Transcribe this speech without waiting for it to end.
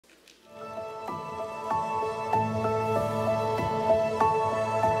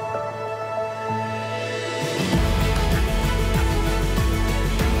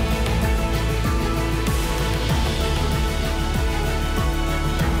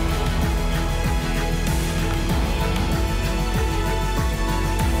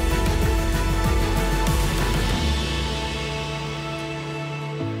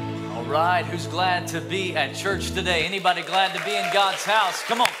right, who's glad to be at church today? Anybody glad to be in God's house?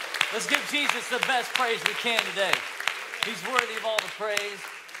 Come on, let's give Jesus the best praise we can today. He's worthy of all the praise.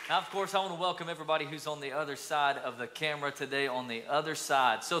 Now, of course, I want to welcome everybody who's on the other side of the camera today, on the other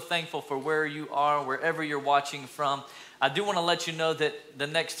side. So thankful for where you are, wherever you're watching from. I do want to let you know that the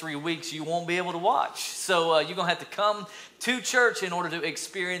next 3 weeks you won't be able to watch. So you're going to have to come to church in order to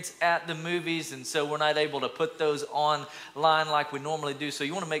experience at the movies. And so we're not able to put those online like we normally do. So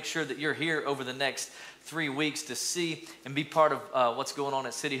you want to make sure that you're here over the next 3 weeks to see and be part of what's going on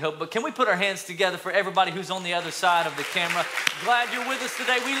at City Hope. But can we put our hands together for everybody who's on the other side of the camera? Glad you're with us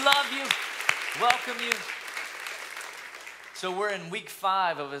today. We love you. Welcome you. So we're in week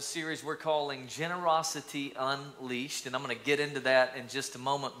 5 of a series we're calling Generosity Unleashed, and I'm going to get into that in just a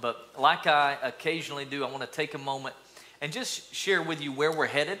moment. But like I occasionally do, I want to take a moment and just share with you where we're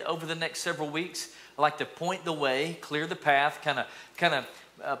headed over the next several weeks. I like to point the way, clear the path, kind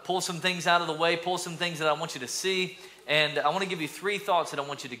of pull some things out of the way, pull some things that I want you to see. And I want to give you 3 thoughts that I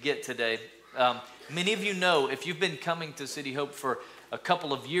want you to get today. Many of you know, if you've been coming to City Hope for a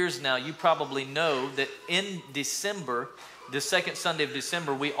couple of years now, you probably know that in December, the second Sunday of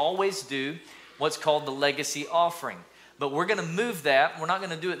December, we always do what's called the Legacy Offering. But we're going to move that. We're not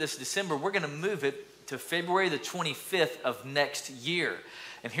going to do it this December. We're going to move it to February the 25th of next year.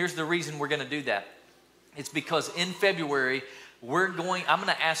 And here's the reason we're going to do that. It's because in February, I'm going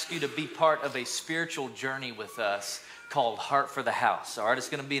to ask you to be part of a spiritual journey with us called Heart for the House. All right, it's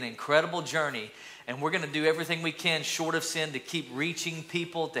going to be an incredible journey, and we're going to do everything we can short of sin to keep reaching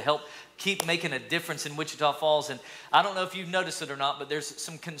people, to help keep making a difference in Wichita Falls. And I don't know if you've noticed it or not, but there's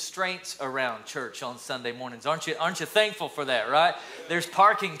some constraints around church on Sunday mornings. Aren't you thankful for that, right? There's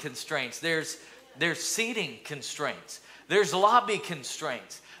parking constraints. There's seating constraints. There's lobby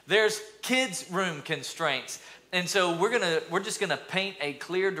constraints. There's kids' room constraints. And so we're just gonna paint a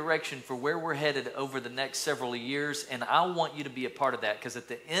clear direction for where we're headed over the next several years. And I want you to be a part of that, because at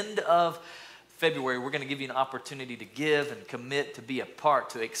the end of February, we're going to give you an opportunity to give and commit to be a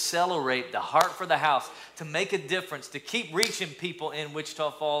part, to accelerate the Heart for the House, to make a difference, to keep reaching people in Wichita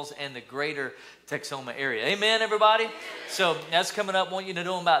Falls and the greater Texoma area. Amen, everybody? So that's coming up. I want you to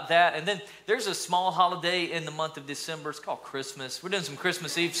know about that. And then there's a small holiday in the month of December. It's called Christmas. We're doing some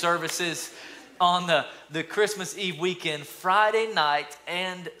Christmas Eve services on the Christmas Eve weekend, Friday night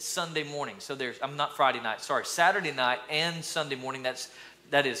and Sunday morning. So Saturday night and Sunday morning.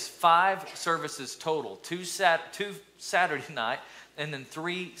 That is 5 services total, 2 Saturday night, and then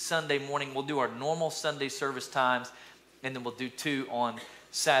 3 Sunday morning. We'll do our normal Sunday service times, and then we'll do 2 on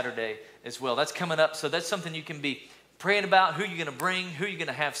Saturday as well. That's coming up, so that's something you can be praying about, who you're going to bring, who you're going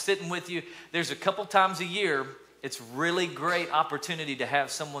to have sitting with you. There's a couple times a year, it's really great opportunity to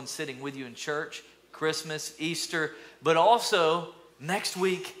have someone sitting with you in church, Christmas, Easter, but also next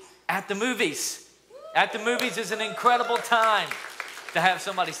week at the movies. At the movies is an incredible time to have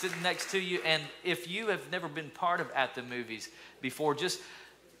somebody sitting next to you. And if you have never been part of At the Movies before, just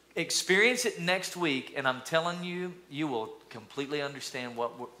experience it next week, and I'm telling you, you will completely understand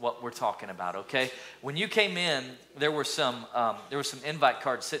what we're talking about, okay? When you came in, there were some invite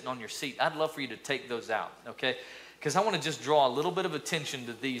cards sitting on your seat. I'd love for you to take those out, okay? Because I want to just draw a little bit of attention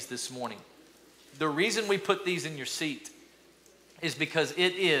to these this morning. The reason we put these in your seat is because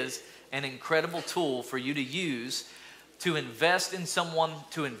it is an incredible tool for you to use to invest in someone,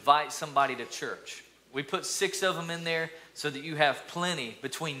 to invite somebody to church. We put 6 of them in there so that you have plenty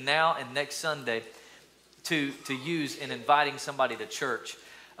between now and next Sunday to use in inviting somebody to church.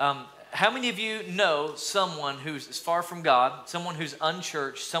 How many of you know someone who's far from God, someone who's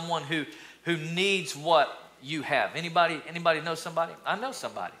unchurched, someone who needs what you have? Anybody know somebody? I know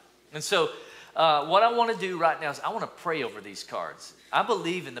somebody. And so what I want to do right now is I want to pray over these cards. I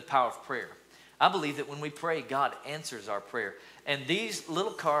believe in the power of prayer. I believe that when we pray, God answers our prayer. And these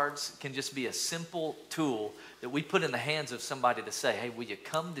little cards can just be a simple tool that we put in the hands of somebody to say, hey, will you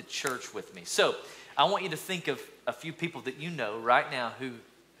come to church with me? So I want you to think of a few people that you know right now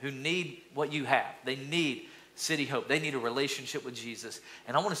who need what you have. They need City Hope. They need a relationship with Jesus.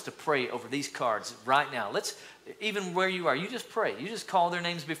 And I want us to pray over these cards right now. Even where you are, you just pray. You just call their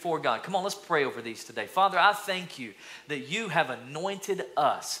names before God. Come on, let's pray over these today. Father, I thank you that you have anointed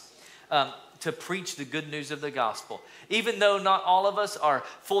us to preach the good news of the gospel. Even though not all of us are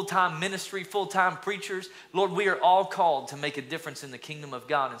full-time ministry, full-time preachers, Lord, we are all called to make a difference in the kingdom of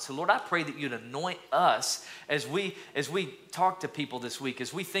God. And so, Lord, I pray that you'd anoint us as we talk to people this week,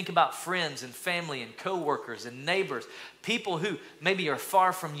 as we think about friends and family and coworkers and neighbors, people who maybe are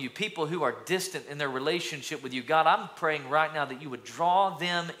far from you, people who are distant in their relationship with you. God, I'm praying right now that you would draw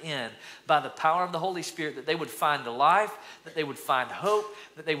them in by the power of the Holy Spirit, that they would find life, that they would find hope,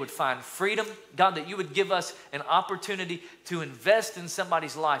 that they would find freedom. God, that you would give us an opportunity to invest in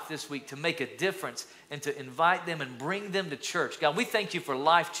somebody's life this week, to make a difference and to invite them and bring them to church. God, we thank you for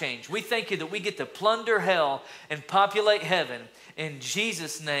life change. We thank you that we get to plunder hell and populate heaven. In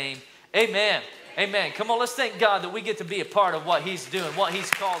Jesus' name, amen. Amen. Come on, let's thank God that we get to be a part of what he's doing, what he's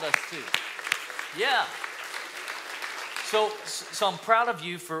called us to. Yeah. So I'm proud of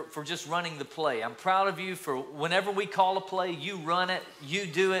you for just running the play. I'm proud of you for whenever we call a play, you run it, you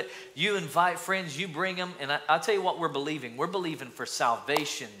do it, you invite friends, you bring them. And I'll tell you what we're believing. We're believing for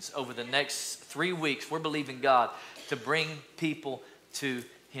salvations over the next 3 weeks. We're believing God to bring people to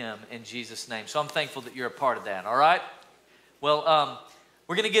him in Jesus' name. So I'm thankful that you're a part of that, all right? Well,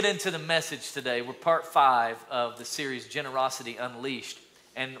 we're going to get into the message today. We're part 5 of the series, Generosity Unleashed.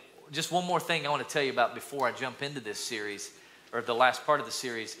 And just one more thing I want to tell you about before I jump into this series, or the last part of the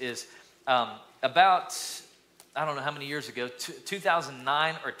series, is about, I don't know how many years ago,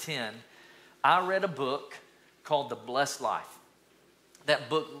 2009 or 10, I read a book called The Blessed Life. That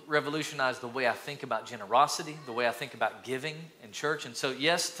book revolutionized the way I think about generosity, the way I think about giving in church. And so,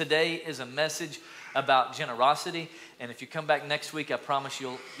 yes, today is a message about generosity. And if you come back next week, I promise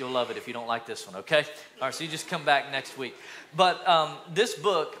you'll love it if you don't like this one, okay? All right, so you just come back next week. But this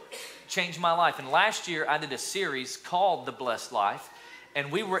book changed my life. And last year, I did a series called The Blessed Life.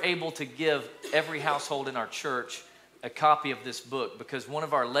 And we were able to give every household in our church a copy of this book because one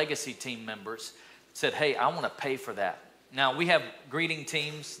of our legacy team members said, hey, I want to pay for that. Now, we have greeting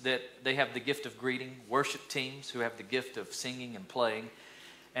teams that they have the gift of greeting, worship teams who have the gift of singing and playing,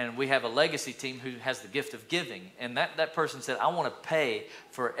 and we have a legacy team who has the gift of giving. And that person said, I want to pay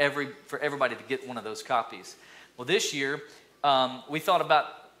for everybody to get one of those copies. Well, this year, we thought about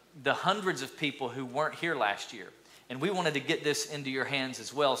the hundreds of people who weren't here last year, and we wanted to get this into your hands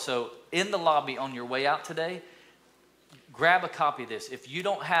as well. So in the lobby on your way out today, grab a copy of this. If you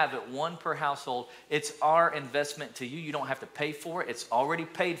don't have it, one per household, it's our investment to you. You don't have to pay for it. It's already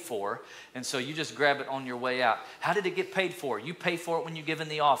paid for. And so you just grab it on your way out. How did it get paid for? You pay for it when you give in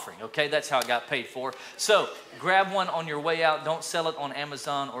the offering, okay? That's how it got paid for. So grab one on your way out. Don't sell it on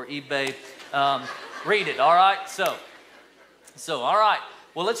Amazon or eBay. Read it, all right? So all right.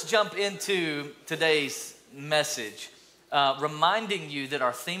 Well, let's jump into today's message. Reminding you that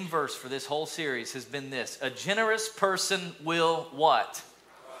our theme verse for this whole series has been this: a generous person will what?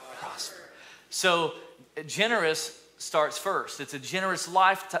 Prosper. So generous starts first. It's a generous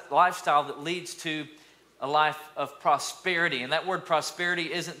lifestyle that leads to a life of prosperity. And that word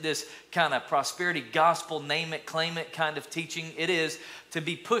prosperity isn't this kind of prosperity gospel, name it, claim it kind of teaching. It is to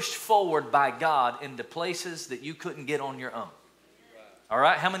be pushed forward by God into places that you couldn't get on your own. All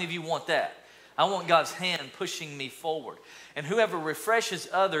right? How many of you want that? I want God's hand pushing me forward. And whoever refreshes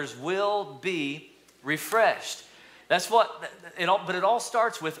others will be refreshed. That's what but it all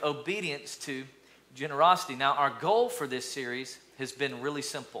starts with obedience to generosity. Now, our goal for this series has been really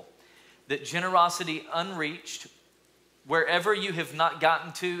simple. That generosity unreached, wherever you have not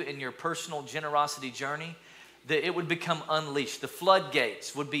gotten to in your personal generosity journey, that it would become unleashed. The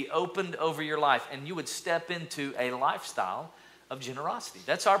floodgates would be opened over your life, and you would step into a lifestyle of generosity.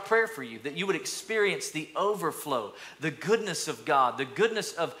 That's our prayer for you, that you would experience the overflow, the goodness of God, the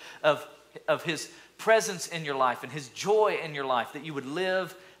goodness of his presence in your life and his joy in your life, that you would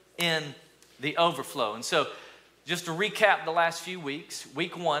live in the overflow. And so just to recap the last few weeks,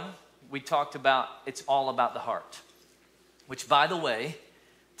 week 1, we talked about it's all about the heart, which, by the way,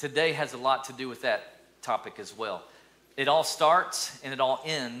 today has a lot to do with that topic as well. It all starts and it all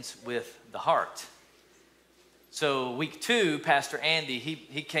ends with the heart. So week 2, Pastor Andy,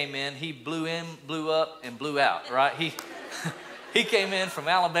 he came in, he blew in, blew up, and blew out, right? He came in from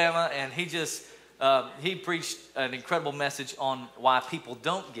Alabama, and he preached an incredible message on why people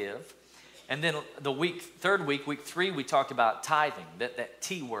don't give. And then the third week, week 3, we talked about tithing, that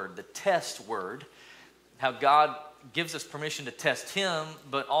T word, the test word, how God gives us permission to test him,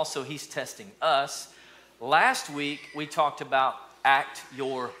 but also he's testing us. Last week, we talked about act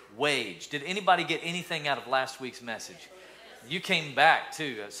your wage. Did anybody get anything out of last week's message? You came back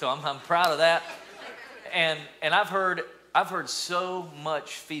too, so I'm proud of that. And I've heard so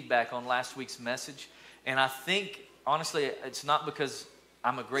much feedback on last week's message, and I think honestly it's not because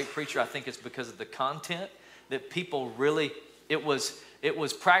I'm a great preacher. I think it's because of the content that people really, it was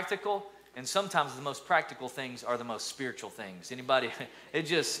practical, and sometimes the most practical things are the most spiritual things. Anybody, it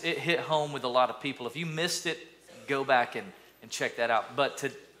hit home with a lot of people. If you missed it, go back and check that out. But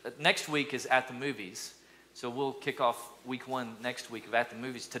next week is At the Movies. So we'll kick off week 1 next week of At the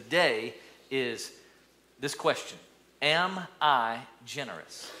Movies. Today is this question: am I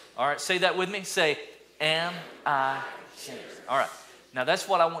generous? All right, say that with me. Say, am I generous? All right. Now that's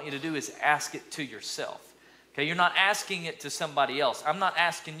what I want you to do, is ask it to yourself. Okay, you're not asking it to somebody else. I'm not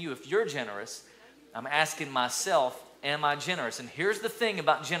asking you if you're generous. I'm asking myself, am I generous? And here's the thing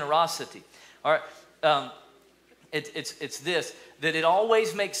about generosity. All right, it's this, that it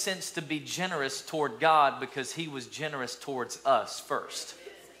always makes sense to be generous toward God because he was generous towards us first.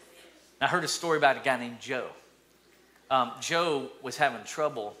 I heard a story about a guy named Joe. Joe was having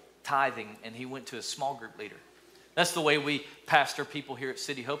trouble tithing, and he went to a small group leader. That's the way we pastor people here at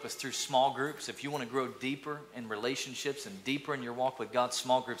City Hope, is through small groups. If you want to grow deeper in relationships and deeper in your walk with God,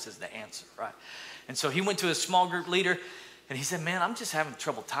 small groups is the answer, right? And so he went to a small group leader, and he said, man, I'm just having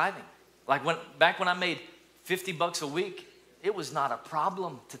trouble tithing. Like back when I made $50 a week, it was not a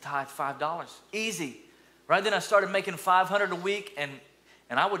problem to tithe $5. Easy. Right then I started making $500 a week, and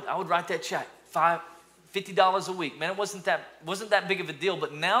I would write that check, $50 a week. Man, it wasn't that big of a deal.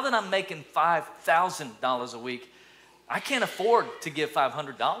 But now that I'm making $5,000 a week, I can't afford to give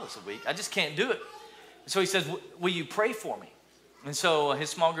 $500 a week. I just can't do it. So he says, will you pray for me? And so his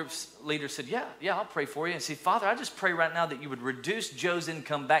small group leader said, yeah, I'll pray for you. And say, Father, I just pray right now that you would reduce Joe's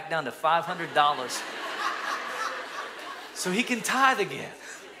income back down to $500 so he can tithe again.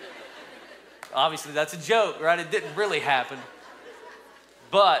 Obviously, that's a joke, right? It didn't really happen.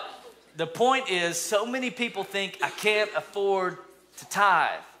 But the point is, so many people think, I can't afford to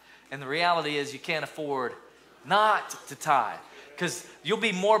tithe. And the reality is, you can't afford not to tithe, because you'll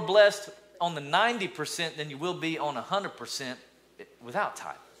be more blessed on the 90% than you will be on 100% without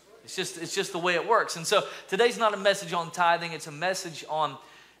tithing. It's just the way it works. And so today's not a message on tithing. It's a message on,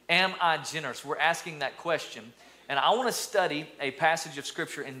 am I generous? We're asking that question. And I want to study a passage of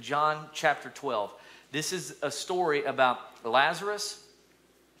scripture in John chapter 12. This is a story about Lazarus,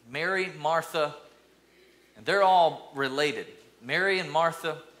 Mary, Martha, and they're all related. Mary and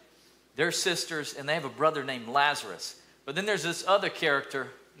Martha, they're sisters, and they have a brother named Lazarus. But then there's this other character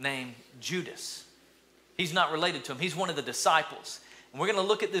named Judas. He's not related to him. He's one of the disciples. And we're going to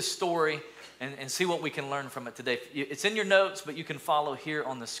look at this story and see what we can learn from it today. It's in your notes, but you can follow here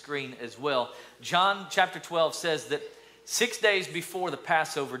on the screen as well. John chapter 12 says that 6 days before the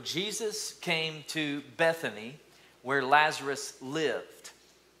Passover, Jesus came to Bethany, where Lazarus lived.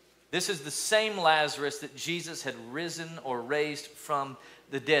 This is the same Lazarus that Jesus had risen or raised from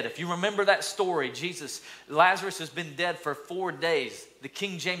the dead. If you remember that story, Lazarus has been dead for 4 days. The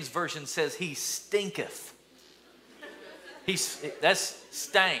King James Version says he stinketh. That's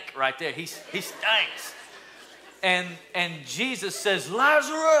stank right there. He stinks. And Jesus says,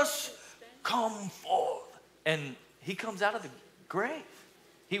 Lazarus, come forth. And he comes out of the grave.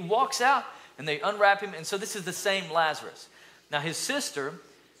 He walks out, and they unwrap him. And so this is the same Lazarus. Now his sister,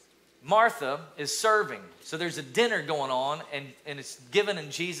 Martha, is serving. So there's a dinner going on, and it's given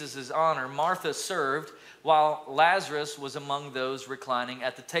in Jesus' honor. Martha served while Lazarus was among those reclining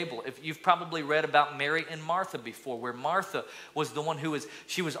at the table. If you've probably read about Mary and Martha before, where Martha was the one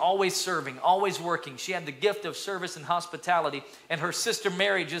she was always serving, always working. She had the gift of service and hospitality, and her sister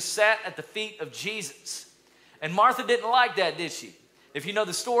Mary just sat at the feet of Jesus. And Martha didn't like that, did she? If you know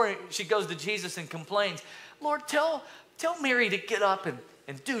the story, she goes to Jesus and complains, Lord, tell Mary to get up and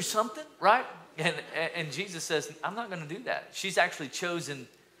do something, right? And Jesus says, I'm not going to do that. She's actually chosen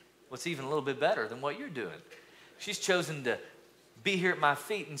what's even a little bit better than what you're doing. She's chosen to be here at my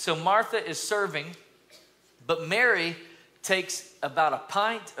feet. And so Martha is serving, but Mary takes about a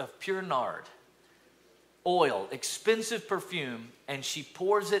pint of pure nard, oil, expensive perfume, and she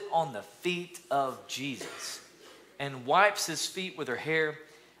pours it on the feet of Jesus and wipes his feet with her hair,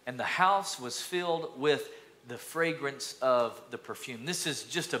 and the house was filled with the fragrance of the perfume. This is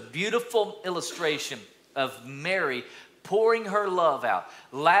just a beautiful illustration of Mary pouring her love out,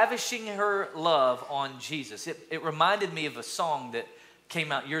 lavishing her love on Jesus. It reminded me of a song that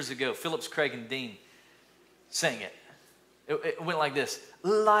came out years ago. Phillips, Craig, and Dean sang it. It went like this.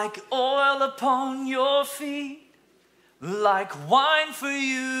 Like oil upon your feet, like wine for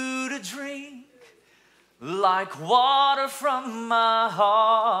you to drink, like water from my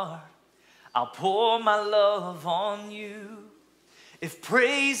heart, I'll pour my love on you. If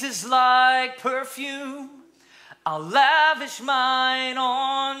praise is like perfume, I'll lavish mine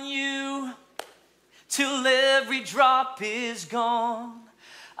on you till every drop is gone.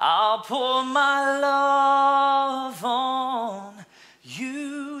 I'll pour my love on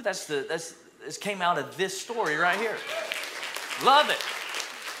you. This came out of this story right here. Love it.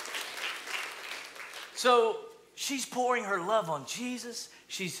 So she's pouring her love on Jesus.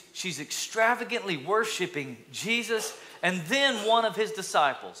 She's extravagantly worshiping Jesus. And then one of his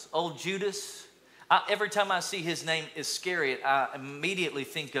disciples, old Judas, every time I see his name Iscariot, I immediately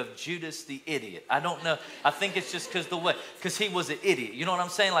think of Judas the idiot. I don't know. I think it's just because he was an idiot. You know what I'm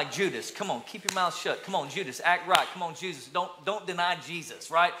saying? Like Judas, come on, keep your mouth shut. Come on, Judas, act right. Come on, Jesus, don't deny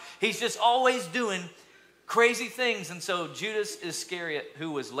Jesus, right? He's just always doing crazy things. And so Judas Iscariot,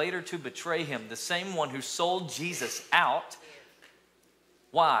 who was later to betray him, the same one who sold Jesus out,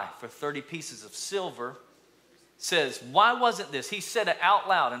 why? For 30 pieces of silver, says, why wasn't this? He said it out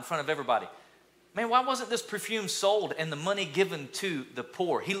loud in front of everybody. Man, why wasn't this perfume sold and the money given to the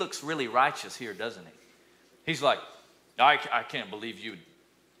poor? He looks really righteous here, doesn't he? He's like, I can't believe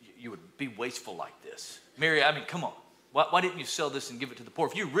you would be wasteful like this. Mary, I mean, come on. Why didn't you sell this and give it to the poor?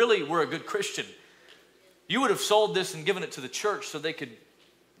 If you really were a good Christian, you would have sold this and given it to the church so they could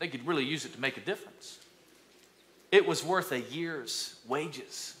really use it to make a difference. It was worth a year's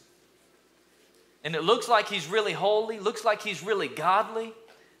wages. And it looks like he's really holy, looks like he's really godly,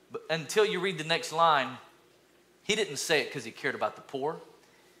 but until you read the next line, he didn't say it because he cared about the poor,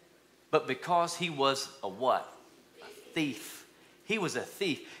 but because he was a what? A thief. He was a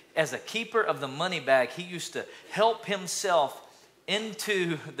thief. As a keeper of the money bag, he used to help himself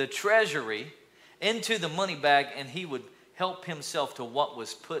into the treasury, into the money bag, and he would help himself to what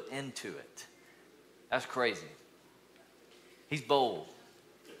was put into it. That's crazy. He's bold.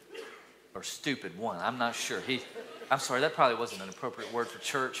 Or stupid, one. I'm not sure. I'm sorry, that probably wasn't an appropriate word for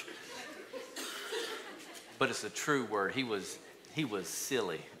church. But it's a true word. He was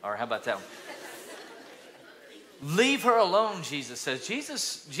silly. Or how about that one? Leave her alone, Jesus says.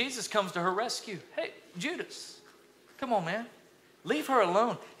 Jesus comes to her rescue. Hey, Judas, come on, man. Leave her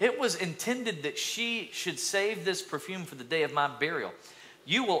alone. It was intended that she should save this perfume for the day of my burial.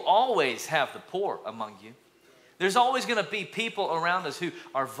 You will always have the poor among you. There's always going to be people around us who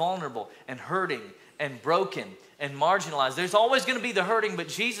are vulnerable and hurting and broken and marginalized. There's always going to be the hurting, but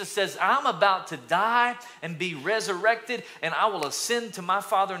Jesus says, I'm about to die and be resurrected, and I will ascend to my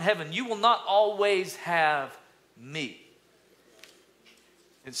Father in heaven. You will not always have me.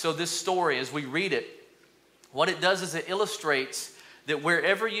 And so this story, as we read it, what it does is it illustrates that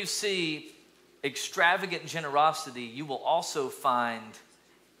wherever you see extravagant generosity, you will also find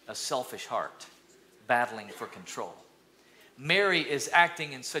a selfish heart battling for control. Mary is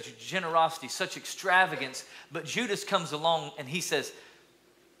acting in such generosity, such extravagance, but Judas comes along and he says,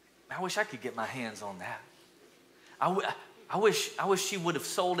 I wish I could get my hands on that. I wish she would have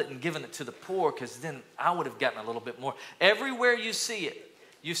sold it and given it to the poor, because then I would have gotten a little bit more. Everywhere you see it,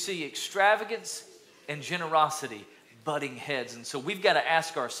 you see extravagance and generosity butting heads. And so we've got to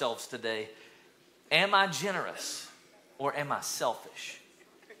ask ourselves today, am I generous or am I selfish?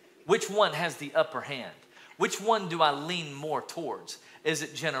 Which one has the upper hand? Which one do I lean more towards? Is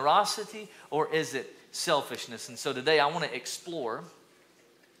it generosity or is it selfishness? And so today I want to explore,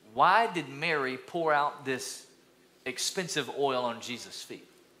 why did Mary pour out this expensive oil on Jesus' feet?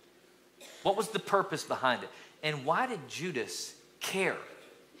 What was the purpose behind it? And why did Judas care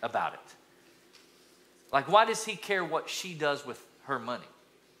about it? Like, why does he care what she does with her money?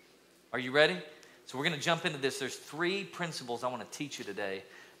 Are you ready? So we're going to jump into this. There's 3 principles I want to teach you today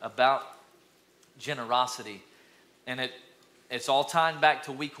about generosity. And it's all tying back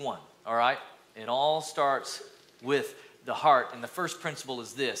to week 1, all right? It all starts with the heart. And the first principle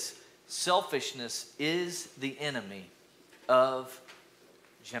is this: selfishness is the enemy of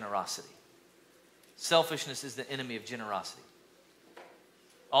generosity. Selfishness is the enemy of generosity.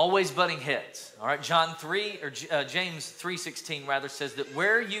 Always butting heads. All right, James 3:16 rather says that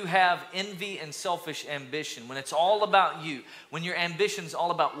where you have envy and selfish ambition, when it's all about you, when your ambition's all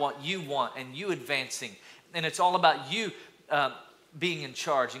about what you want and you advancing, and it's all about you being in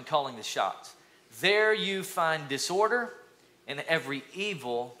charge and calling the shots, there you find disorder and every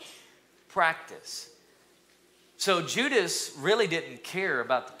evil practice. So Judas really didn't care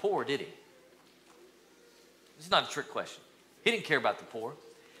about the poor, did he? This is not a trick question. He didn't care about the poor.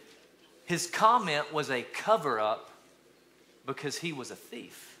 His comment was a cover-up because he was a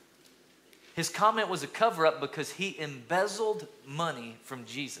thief. His comment was a cover-up because he embezzled money from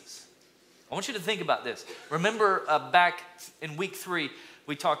Jesus. I want you to think about this. Remember back in week 3,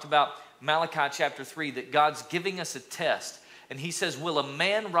 we talked about Malachi chapter 3, that God's giving us a test. And he says, will a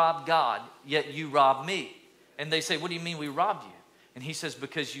man rob God, yet you rob me? And they say, what do you mean we robbed you? And he says,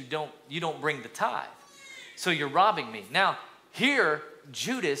 because you don't bring the tithe. So you're robbing me. Now, here,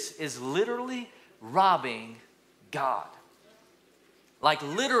 Judas is literally robbing God. Like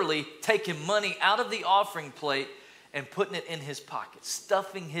literally taking money out of the offering plate and putting it in his pocket,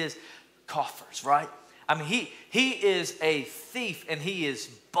 stuffing his coffers, right? I mean, he is a thief and he is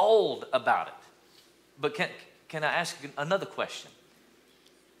bold about it. But can I ask you another question?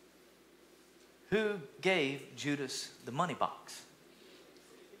 Who gave Judas the money box?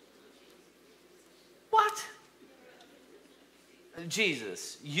 What?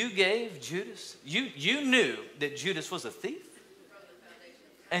 Jesus, you gave Judas? You knew that Judas was a thief?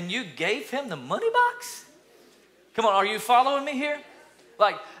 And you gave him the money box? Come on, are you following me here?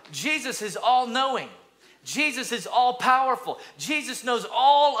 Like, Jesus is all-knowing. Jesus is all-powerful. Jesus knows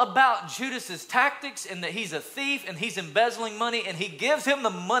all about Judas's tactics and that he's a thief and he's embezzling money, and he gives him the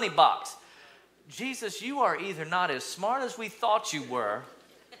money box. Jesus, you are either not as smart as we thought you were,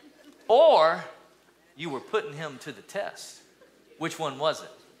 or you were putting him to the test. Which one was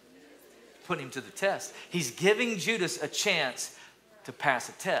it? Putting him to the test. He's giving Judas a chance to pass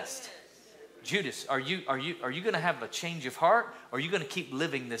a test. Judas, are you going to have a change of heart, or are you going to keep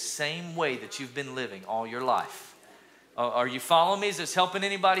living the same way that you've been living all your life? Are you following me? Is this helping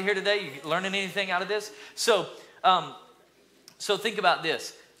anybody here today? You learning anything out of this? So think about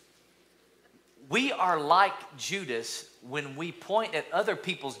this. We are like Judas when we point at other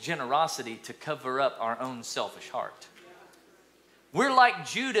people's generosity to cover up our own selfish heart. We're like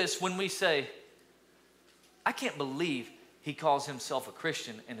Judas when we say, I can't believe he calls himself a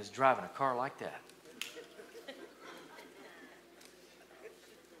Christian and is driving a car like that.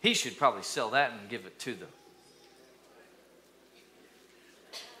 He should probably sell that and give it to them.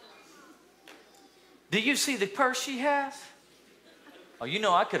 Do you see the purse she has? Oh, you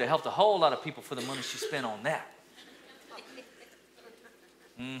know, I could have helped a whole lot of people for the money she spent on that.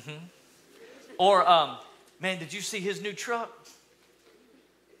 Or, man, did you see his new truck?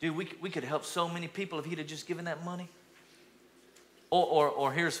 Dude, we could have helped so many people if he'd have just given that money.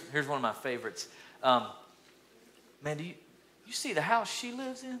 Or here's one of my favorites. Man, do you see the house she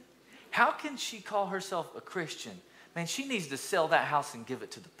lives in? How can she call herself a Christian? Man, she needs to sell that house and give it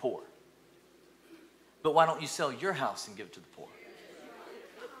to the poor. But why don't you sell your house and give it to the poor?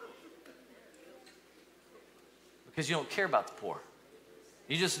 Because you don't care about the poor.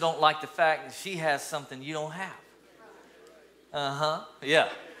 You just don't like the fact that she has something you don't have. Yeah.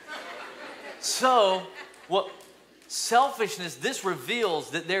 So, selfishness, this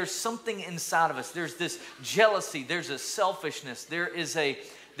reveals that there's something inside of us. There's this jealousy. There's a selfishness.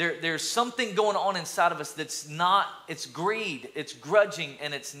 There's something going on inside of us that's not, it's greed, it's grudging,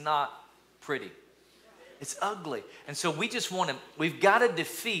 and it's not pretty. It's ugly. And so we've got to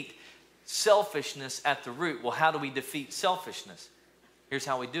defeat selfishness at the root. Well, how do we defeat selfishness? Here's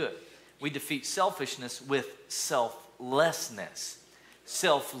how we do it. We defeat selfishness with selflessness.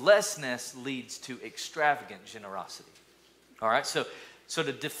 Selflessness leads to extravagant generosity. All right, so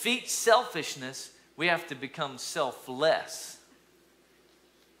to defeat selfishness, we have to become selfless.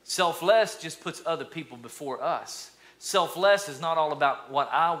 Selfless just puts other people before us. Selfless is not all about what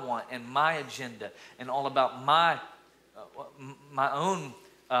I want and my agenda and all about my own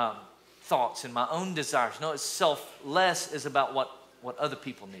thoughts and my own desires. No, it's selfless is about what other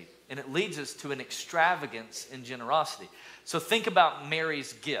people need. And it leads us to an extravagance in generosity. So think about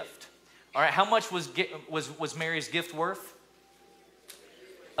Mary's gift. All right, how much was Mary's gift worth?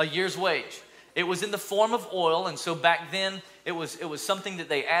 A year's wage. It was in the form of oil, and so back then it was something that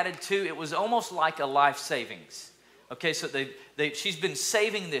they added to. It was almost like a life savings. Okay, so she's been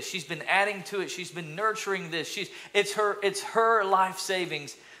saving this. She's been adding to it. She's been nurturing this. It's her life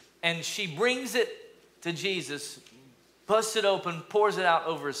savings, and she brings it to Jesus, busts it open, pours it out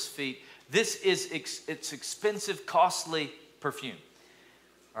over his feet. This is it's expensive, costly perfume.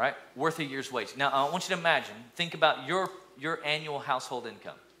 All right, worth a year's wage. Now I want you to imagine. Think about your annual household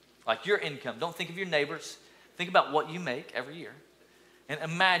income, like your income. Don't think of your neighbors. Think about what you make every year, and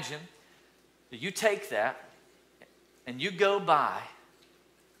imagine that you take that and you go buy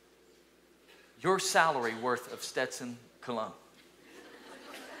your salary worth of Stetson cologne.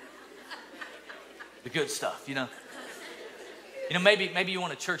 The good stuff, you know. You know, maybe you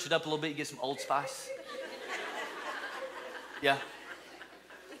want to church it up a little bit, you get some Old Spice. Yeah.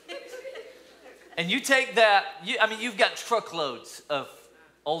 And you take that, you've got truckloads of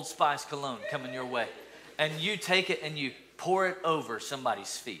Old Spice cologne coming your way. And you take it and you pour it over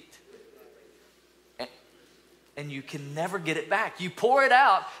somebody's feet. And you can never get it back. You pour it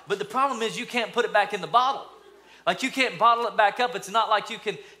out, but the problem is you can't put it back in the bottle. Like you can't bottle it back up. It's not like you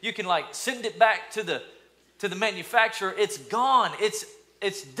can like send it back to the manufacturer. It's gone.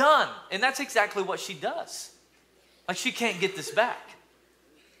 It's done. And that's exactly what she does. Like she can't get this back.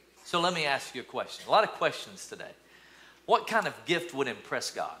 So let me ask you a question. A lot of questions today. What kind of gift would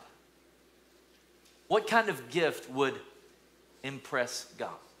impress God? What kind of gift would impress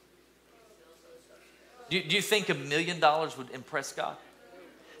God? Do you think $1 million would impress God?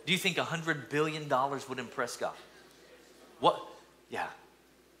 Do you think $100 billion would impress God? What? Yeah.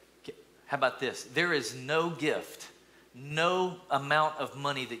 How about this? There is no gift, no amount of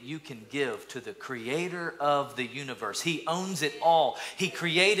money that you can give to the creator of the universe. He owns it all. He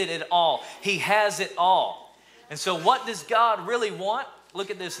created it all. He has it all. And so what does God really want?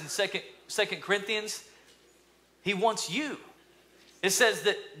 Look at this in 2 Corinthians. He wants you. It says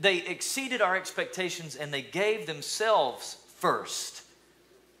that they exceeded our expectations and they gave themselves first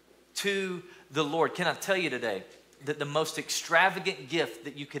to the Lord. Can I tell you today that the most extravagant gift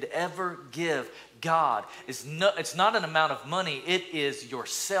that you could ever give God is it's not an amount of money, it is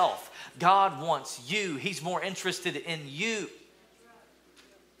yourself. God wants you. He's more interested in you.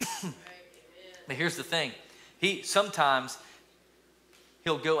 But here's the thing. Sometimes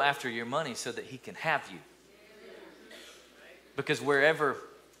he'll go after your money so that he can have you. Because wherever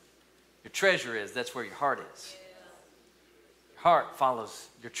your treasure is, that's where your heart is. Your heart follows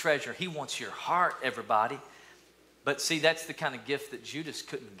your treasure. He wants your heart, everybody. But see, that's the kind of gift that Judas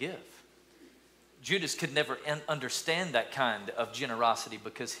couldn't give. Judas could never understand that kind of generosity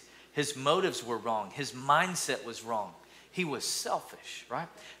because his motives were wrong. His mindset was wrong. He was selfish, right?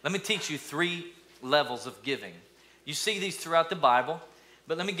 Let me teach you 3 levels of giving. You see these throughout the Bible,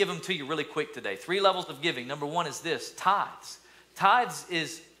 but let me give them to you really quick today. 3 levels of giving. Number 1 is this, tithes. Tithes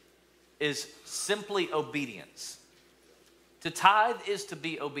is simply obedience. To tithe is to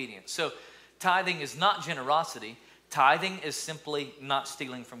be obedient. So tithing is not generosity. Tithing is simply not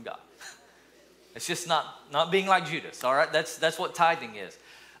stealing from God. It's just not being like Judas, all right? That's what tithing is.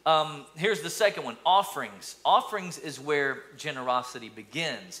 Here's the second one, offerings. Offerings is where generosity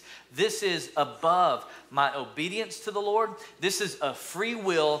begins. This is above my obedience to the Lord. This is a free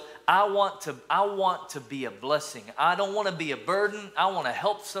will. I want to be a blessing. I don't want to be a burden. I want to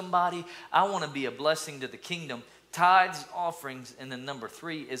help somebody. I want to be a blessing to the kingdom. Tithes, offerings, and then number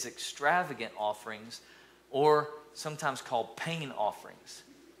 3 is extravagant offerings, or sometimes called pain offerings.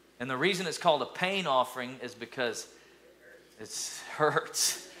 And the reason it's called a pain offering is because it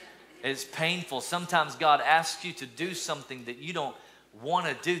hurts. It's painful. Sometimes God asks you to do something that you don't want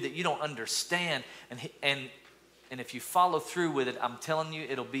to do, that you don't understand. And if you follow through with it, I'm telling you,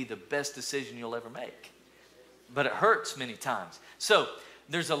 it'll be the best decision you'll ever make. But it hurts many times. So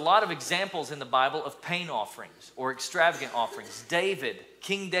there's a lot of examples in the Bible of pain offerings or extravagant offerings.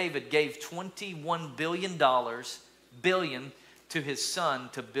 King David gave $21 billion to his son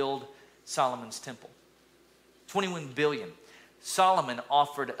to build Solomon's temple. 21 billion. Solomon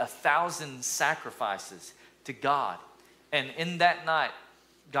offered 1,000 sacrifices to God. And in that night,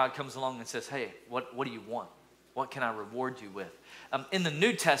 God comes along and says, hey, what do you want? What can I reward you with? In the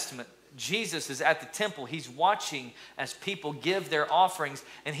New Testament, Jesus is at the temple. He's watching as people give their offerings,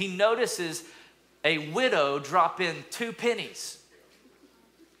 and he notices a widow drop in 2 pennies.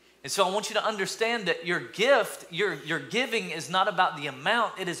 And so I want you to understand that your gift, your giving is not about the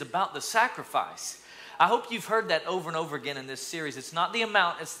amount, it is about the sacrifice. I hope you've heard that over and over again in this series. It's not the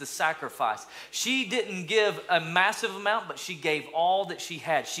amount, it's the sacrifice. She didn't give a massive amount, but she gave all that she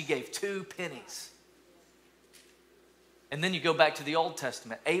had. She gave 2 pennies. And then you go back to the Old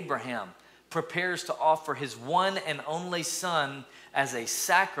Testament. Abraham prepares to offer his one and only son as a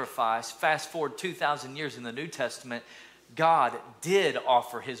sacrifice. Fast forward 2,000 years in the New Testament, God did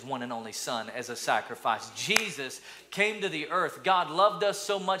offer his one and only son as a sacrifice. Jesus came to the earth. God loved us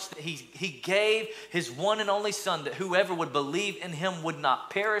so much that he gave his one and only son, that whoever would believe in him would not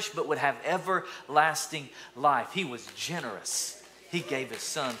perish but would have everlasting life. He was generous. He gave his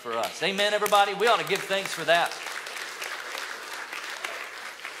son for us. Amen, everybody? We ought to give thanks for that.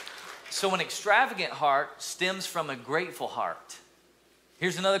 So an extravagant heart stems from a grateful heart.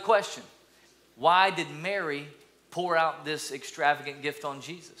 Here's another question. Why did Mary pour out this extravagant gift on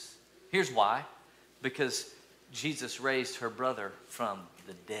Jesus? Here's why. Because Jesus raised her brother from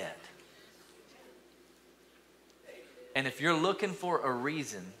the dead. And if you're looking for a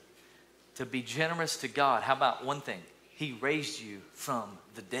reason to be generous to God, how about one thing? He raised you from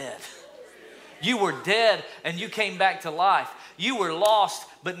the dead. You were dead and you came back to life. You were lost,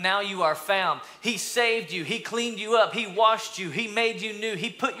 but now you are found. He saved you. He cleaned you up. He washed you. He made you new. He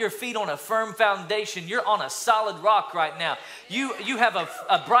put your feet on a firm foundation. You're on a solid rock right now. You have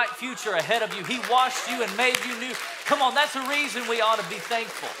a bright future ahead of you. He washed you and made you new. Come on, that's a reason we ought to be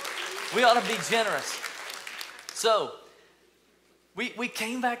thankful. We ought to be generous. So, we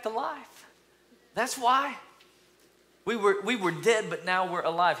came back to life. That's why. We were dead, but now we're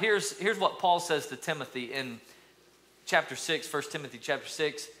alive. Here's what Paul says to Timothy in chapter 6, 1 Timothy chapter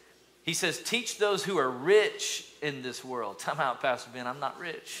 6. He says, teach those who are rich in this world. Time out, Pastor Ben, I'm not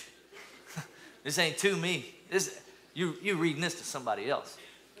rich. This ain't to me. You reading this to somebody else.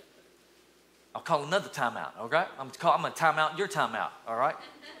 I'll call another timeout, all right? I'm going to time out your timeout, all right?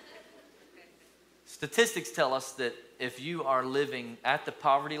 Statistics tell us that if you are living at the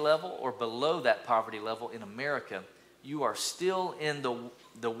poverty level or below that poverty level in America, you are still in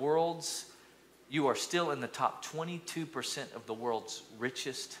you are still in the top 22% of the world's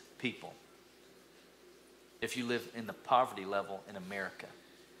richest people if you live in the poverty level in America.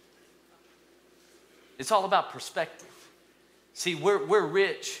 It's all about perspective. See, we're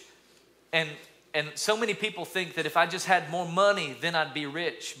rich, and so many people think that if I just had more money, then I'd be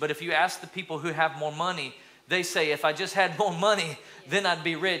rich. But if you ask the people who have more money, they say, if I just had more money, then I'd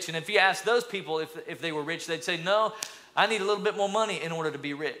be rich. And if you ask those people if they were rich, they'd say, no, I need a little bit more money in order to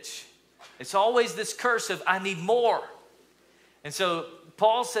be rich. It's always this curse of I need more. And so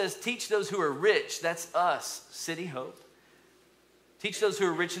Paul says, teach those who are rich. That's us, City Hope. Teach those who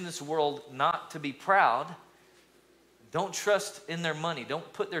are rich in this world not to be proud. Don't trust in their money.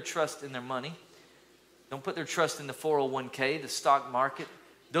 Don't put their trust in their money. Don't put their trust in the 401k, the stock market.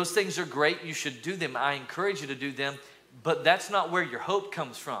 Those things are great. You should do them. I encourage you to do them. But that's not where your hope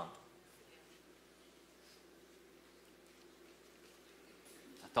comes from.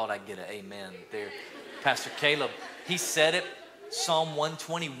 I thought I'd get an amen there. Pastor Caleb, he said it. Psalm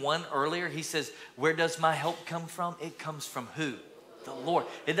 121 earlier. He says, where does my help come from? It comes from who? The Lord.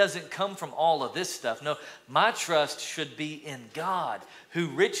 It doesn't come from all of this stuff. No, my trust should be in God, who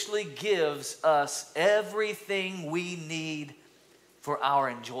richly gives us everything we need for our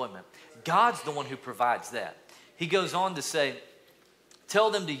enjoyment. God's the one who provides that. He goes on to say,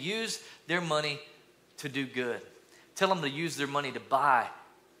 tell them to use their money to do good. Tell them to use their money to buy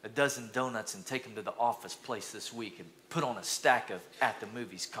a dozen donuts and take them to the office place this week and put on a stack of at the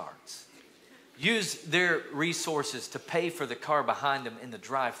movies cards. Use their resources to pay for the car behind them in the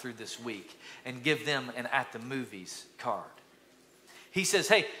drive-thru this week and give them an at the movies card. He says,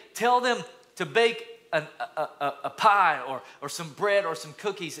 hey, tell them to bake a pie or some bread or some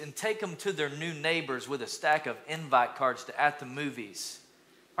cookies and take them to their new neighbors with a stack of invite cards to at the movies.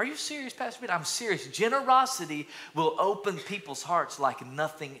 Are you serious, Pastor Ben? I'm serious. Generosity will open people's hearts like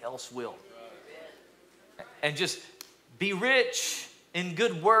nothing else will. And just be rich in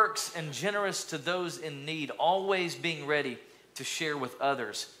good works and generous to those in need, always being ready to share with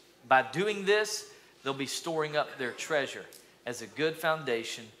others. By doing this, they'll be storing up their treasure as a good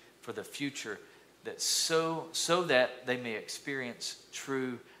foundation for the future, that so that they may experience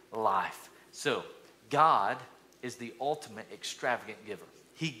true life. So God is the ultimate extravagant giver.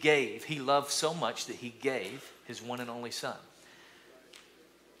 He gave. He loved so much that he gave his one and only son.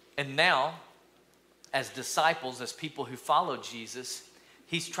 And now, as disciples, as people who follow Jesus,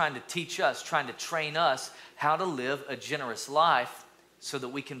 he's trying to teach us, trying to train us how to live a generous life so that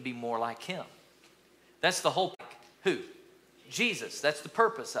we can be more like him. That's the whole, who? Jesus. That's the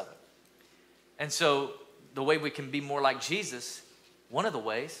purpose of it. And so the way we can be more like Jesus, one of the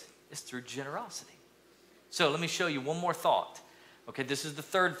ways is through generosity. So let me show you one more thought. Okay, this is the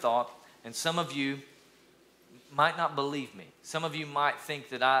third thought, and some of you might not believe me. Some of you might think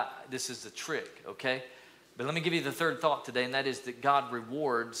that this is a trick, okay? But let me give you the third thought today, and that is that God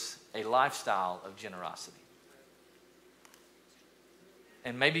rewards a lifestyle of generosity.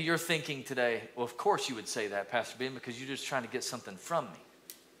 And maybe you're thinking today, well, of course you would say that, Pastor Ben, because you're just trying to get something from me.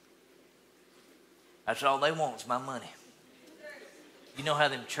 That's all they want is my money. You know how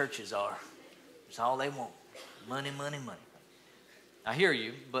them churches are. That's all they want. Money, money, money. I hear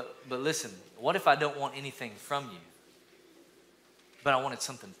you, but listen, what if I don't want anything from you, but I wanted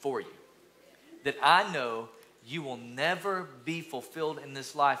something for you? That I know you will never be fulfilled in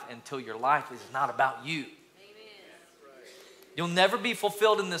this life until your life is not about you. You'll never be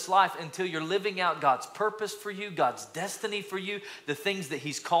fulfilled in this life until you're living out God's purpose for you, God's destiny for you, the things that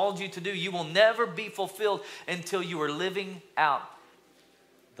he's called you to do. You will never be fulfilled until you are living out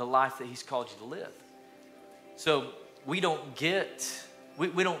the life that he's called you to live. So we don't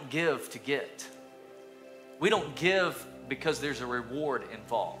don't give to get. We don't give because there's a reward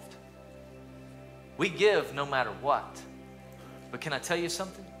involved. We give no matter what. But can I tell you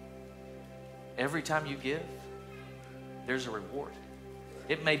something? Every time you give, there's a reward.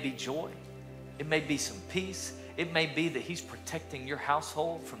 It may be joy. It may be some peace. It may be that he's protecting your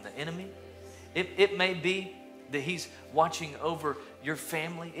household from the enemy. It may be that he's watching over your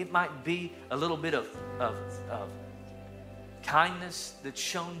family. It might be a little bit of kindness that's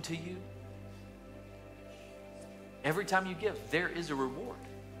shown to you. Every time you give, there is a reward.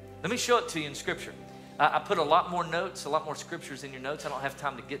 Let me show it to you in Scripture. I put a lot more notes, a lot more scriptures in your notes. I don't have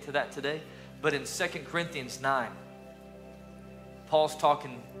time to get to that today. But in 2 Corinthians 9, Paul's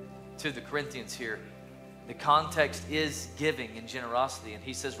talking to the Corinthians here. The context is giving and generosity. And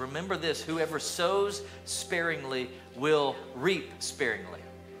he says, remember this, whoever sows sparingly will reap sparingly.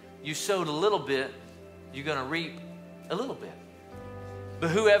 You sowed a little bit, you're going to reap a little bit. But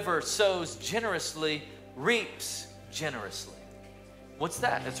whoever sows generously reaps generously. What's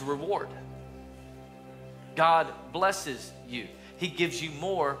that? It's a reward. God blesses you. He gives you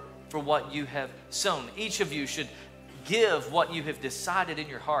more for what you have sown. Each of you should give what you have decided in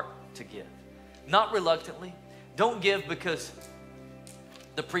your heart to give. Not reluctantly. Don't give because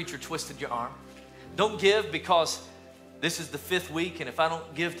the preacher twisted your arm. Don't give because this is the 5th week and if I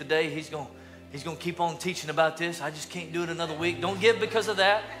don't give today, he's going to keep on teaching about this. I just can't do it another week. Don't give because of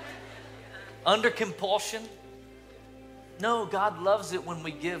that. Under compulsion. No, God loves it when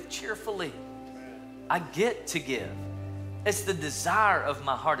we give cheerfully. I get to give. It's the desire of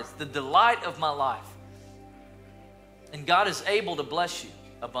my heart. It's the delight of my life. And God is able to bless you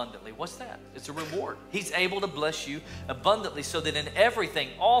abundantly. What's that? It's a reward. He's able to bless you abundantly so that in everything,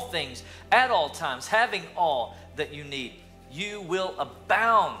 all things, at all times, having all that you need, you will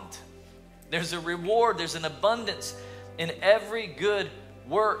abound. There's a reward. There's an abundance in every good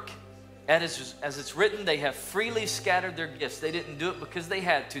work. As it's written, they have freely scattered their gifts. They didn't do it because they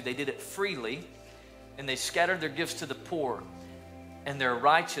had to. They did it freely. And they scattered their gifts to the poor. And their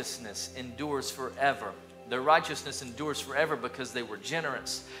righteousness endures forever. Their righteousness endures forever because they were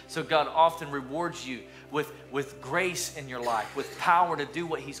generous. So God often rewards you with grace in your life, with power to do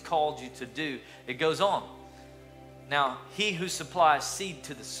what He's called you to do. It goes on. Now, He who supplies seed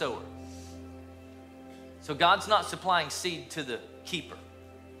to the sower. So God's not supplying seed to the keeper.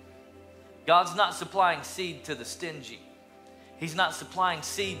 God's not supplying seed to the stingy. He's not supplying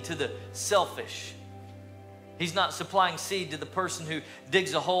seed to the selfish. He's not supplying seed to the person who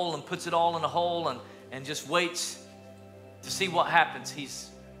digs a hole and puts it all in a hole and just waits to see what happens. He's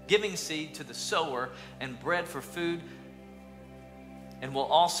giving seed to the sower and bread for food, and will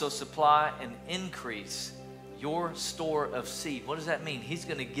also supply and increase your store of seed. What does that mean? He's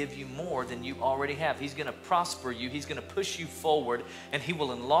going to give you more than you already have. He's going to prosper you. He's going to push you forward, and He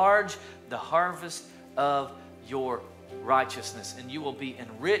will enlarge the harvest of your righteousness, and you will be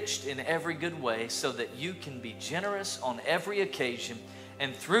enriched in every good way so that you can be generous on every occasion,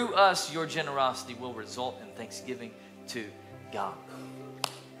 and through us your generosity will result in thanksgiving to God.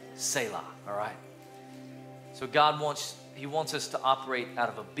 Selah, all right? So God wants us to operate out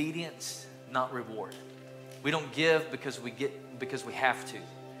of obedience, not reward. We don't give because we have to.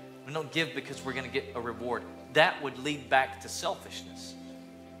 We don't give because we're going to get a reward. That would lead back to selfishness.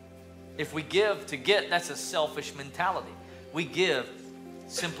 If we give to get, that's a selfish mentality. We give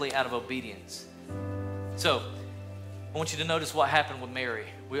simply out of obedience. So, I want you to notice what happened with Mary.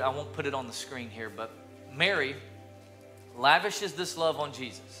 I won't put it on the screen here, but Mary lavishes this love on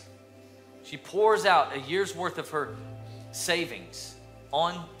Jesus. She pours out a year's worth of her savings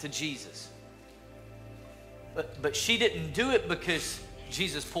on to Jesus. But she didn't do it because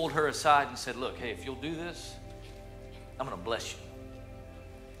Jesus pulled her aside and said, look, hey, if you'll do this, I'm going to bless you.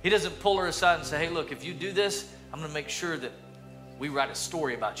 He doesn't pull her aside and say, hey, look, if you do this, I'm going to make sure that we write a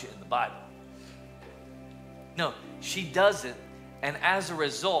story about you in the Bible. No, she does it, and as a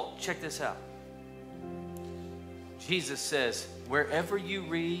result, check this out. Jesus says, wherever you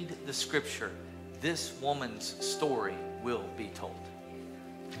read the scripture, this woman's story will be told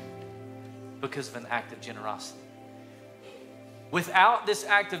because of an act of generosity. Without this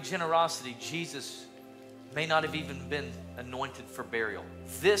act of generosity, Jesus may not have even been anointed for burial.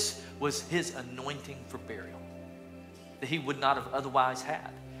 This was His anointing for burial that He would not have otherwise had.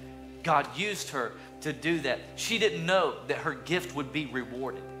 God used her to do that. She didn't know that her gift would be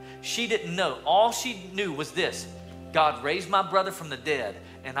rewarded. She didn't know. All she knew was this: God raised my brother from the dead,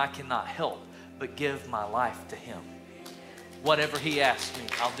 and I cannot help but give my life to Him. Whatever He asks me,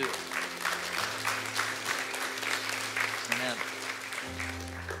 I'll do it. Amen.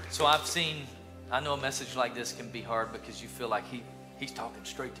 So I know a message like this can be hard because you feel like he's talking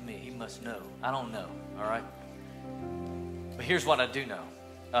straight to me. He must know. I don't know, all right? But here's what I do know.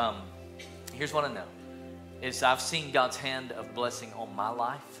 Here's what I know, is I've seen God's hand of blessing on my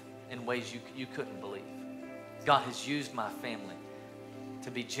life in ways you couldn't believe. God has used my family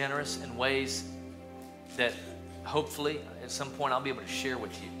to be generous in ways that hopefully at some point I'll be able to share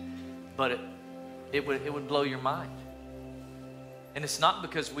with you. But it would blow your mind. And it's not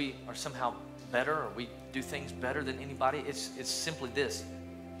because we are somehow better or we do things better than anybody. It's simply this: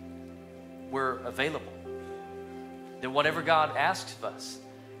 we're available. That whatever God asks of us,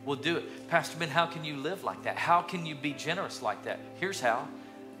 we'll do it. Pastor Ben, how can you live like that? How can you be generous like that? Here's how.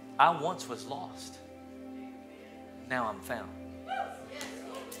 I once was lost. Now I'm found.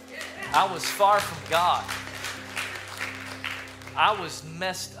 I was far from God. I was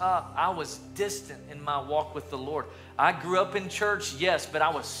messed up. I was distant in my walk with the Lord. I grew up in church, yes, but I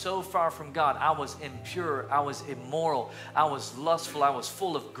was so far from God. I was impure. I was immoral. I was lustful. I was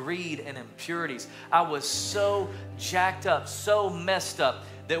full of greed and impurities. I was so jacked up, so messed up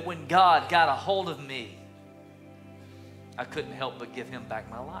that when God got a hold of me, I couldn't help but give him back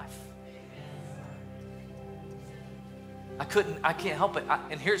my life. I can't help it.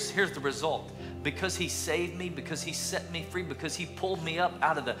 And here's the result. Because he saved me, because he set me free, because he pulled me up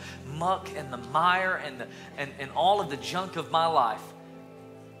out of the muck and the mire and all of the junk of my life,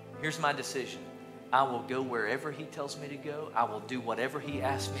 here's my decision. I will go wherever he tells me to go. I will do whatever he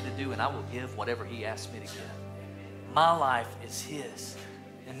asks me to do, and I will give whatever he asks me to give. My life is his.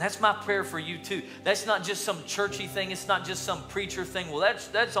 And that's my prayer for you too. That's not just some churchy thing. It's not just some preacher thing. Well,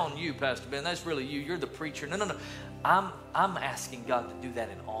 that's on you, Pastor Ben. That's really you. You're the preacher. No. I'm asking God to do that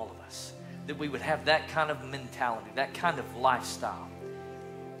in all of us. That we would have that kind of mentality, that kind of lifestyle.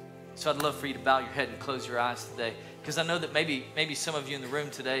 So I'd love for you to bow your head and close your eyes today. Because I know that maybe some of you in the room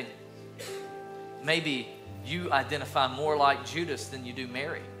today, maybe you identify more like Judas than you do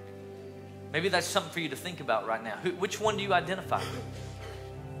Mary. Maybe that's something for you to think about right now. Which one do you identify with?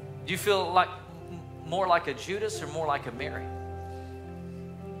 Do you feel like more like a Judas or more like a Mary?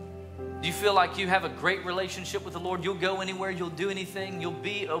 Do you feel like you have a great relationship with the Lord? You'll go anywhere, you'll do anything, you'll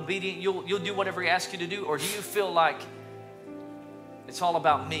be obedient, you'll do whatever he asks you to do? Or do you feel like it's all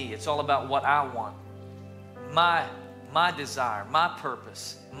about me, it's all about what I want, my desire, my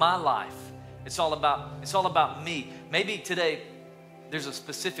purpose, my life? It's all about me. Maybe today there's a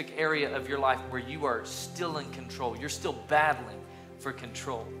specific area of your life where you are still in control. You're still battling for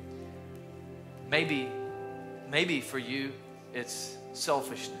control. Maybe for you it's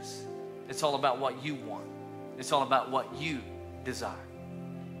selfishness. It's all about what you want. It's all about what you desire.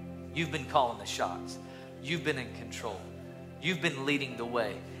 You've been calling the shots. You've been in control. You've been leading the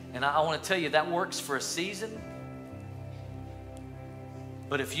way. And I want to tell you that works for a season.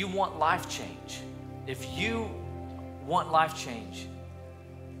 But if you want life change,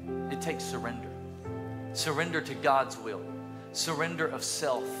 it takes surrender. Surrender to God's will. Surrender of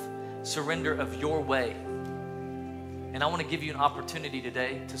self. Surrender of your way. And I want to give you an opportunity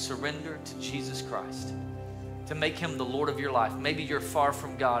today to surrender to Jesus Christ, to make him the Lord of your life. Maybe you're far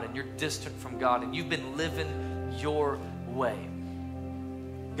from God and you're distant from God and you've been living your way.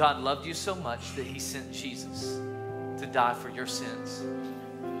 God loved you so much that he sent Jesus to die for your sins.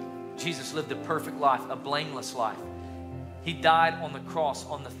 Jesus lived a perfect life, a blameless life. He died on the cross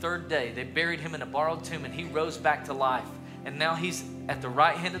on the third day. They buried him in a borrowed tomb and he rose back to life. And now he's at the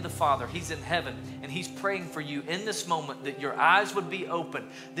right hand of the Father. He's in heaven. And he's praying for you in this moment that your eyes would be open,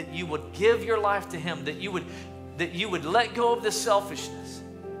 that you would give your life to him, that you would let go of the selfishness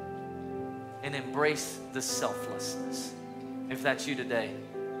and embrace the selflessness. If that's you today,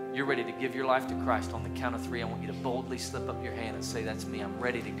 you're ready to give your life to Christ. On the count of 3, I want you to boldly slip up your hand and say, that's me. I'm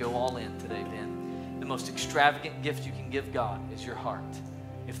ready to go all in today, Ben. The most extravagant gift you can give God is your heart.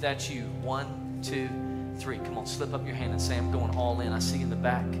 If that's you, 1, 2, 3. Come on, slip up your hand and say, I'm going all in. I see you in the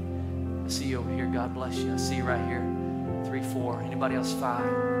back. I see you over here. God bless you. I see you right here. 3, 4. Anybody else?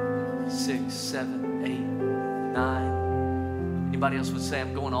 5, 6, 7, 8, 9. Anybody else would say,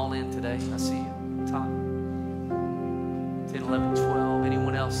 I'm going all in today? I see you. Top. 10, 11, 12.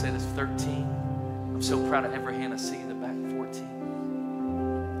 Anyone else say this? 13. I'm so proud of every hand I see in the back.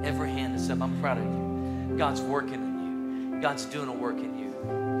 14. Every hand is up. I'm proud of you. God's working in you. God's doing a work in you.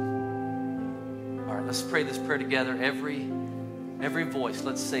 All right, let's pray this prayer together. Every voice,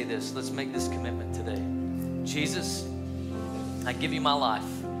 let's say this. Let's make this commitment today. Jesus, I give you my life.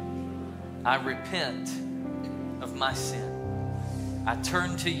 I repent of my sin. I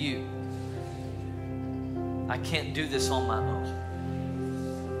turn to you. I can't do this on my own.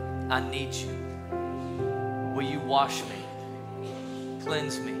 I need you. Will you wash me,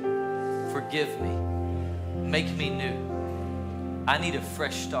 cleanse me, forgive me, make me new? I need a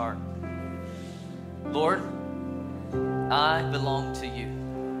fresh start. Lord, I belong to you.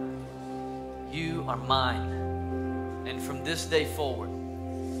 You are mine. And from this day forward,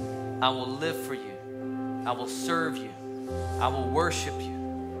 I will live for you. I will serve you. I will worship you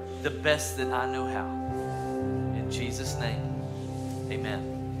the best that I know how. In Jesus' name,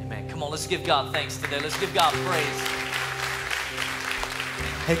 amen. Amen. Come on, let's give God thanks today. Let's give God praise.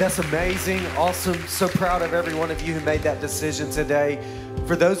 Hey, that's amazing. Awesome. So proud of every one of you who made that decision today.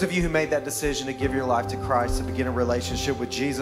 For those of you who made that decision to give your life to Christ, to begin a relationship with Jesus,